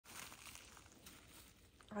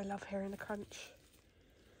I love hearing the crunch.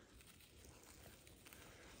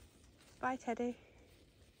 Bye, Teddy.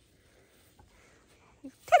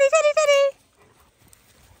 Teddy, Teddy, Teddy!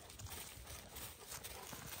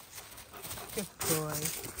 Good boy.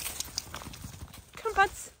 Come on,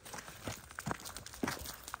 buds.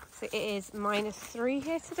 So it is -3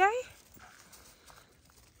 here today.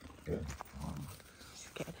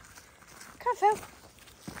 Just kidding. Come on, Phil.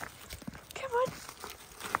 Come on.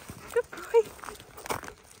 Good boy.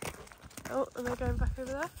 Oh, am I going back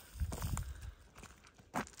over there?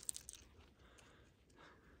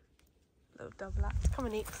 Little double act. Come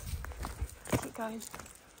on, Eeks. Keep going.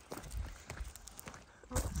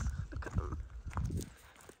 Oh, look at them.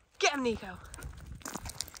 Get him, Nico.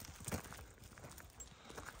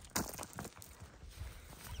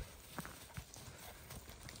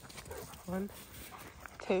 1,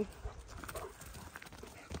 2.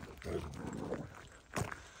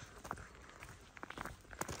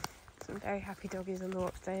 Some very happy doggies on the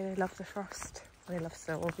walk today. They love the frost. They love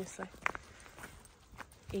snow, obviously.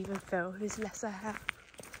 Even Phil, who's lesser hair.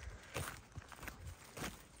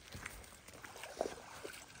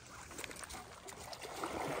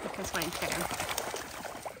 Look, I was waiting to get him.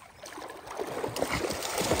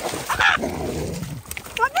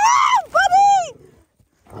 Oh no, buddy!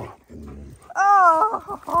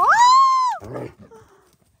 Oh!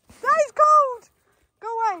 Daddy's cold! Go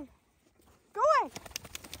away! Go away!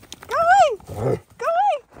 Go away! Go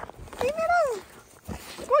away! Leave me alone!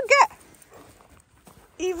 Go on, get!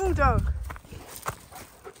 Evil dog.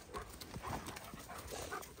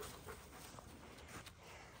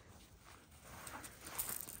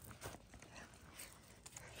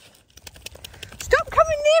 Stop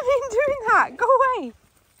coming near me and doing that! Go away!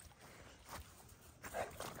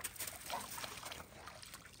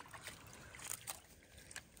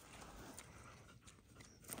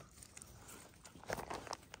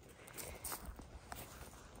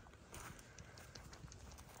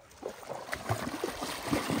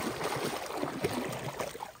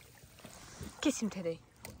 Kiss him, Teddy.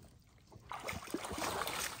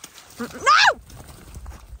 No!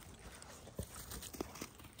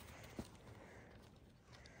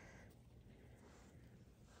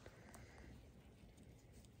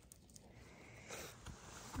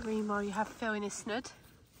 Meanwhile, you have Phil in his snood.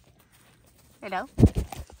 Hello.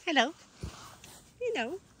 Hello.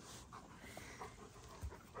 Hello.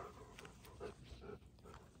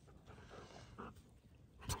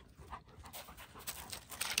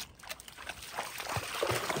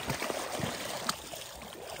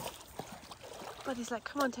 Buddy's like,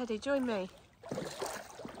 come on, Teddy, join me.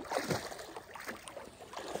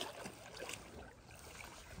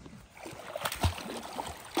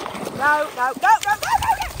 No, no, no, no, no,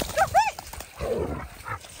 no, no, stop it!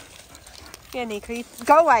 Yeah, Nico, you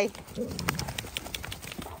go away.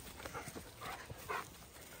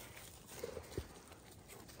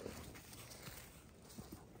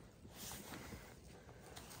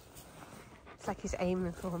 It's like he's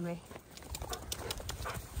aiming for me.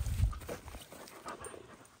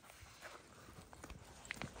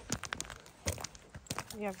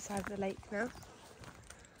 The other side of the lake now.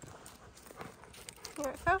 Here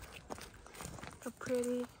it fell. How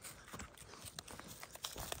pretty.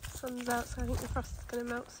 Sun's out, so I think the frost is going to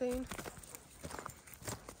melt soon.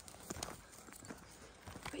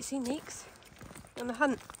 But you see Neeks on the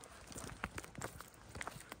hunt.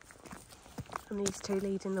 And these two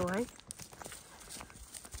leading the way.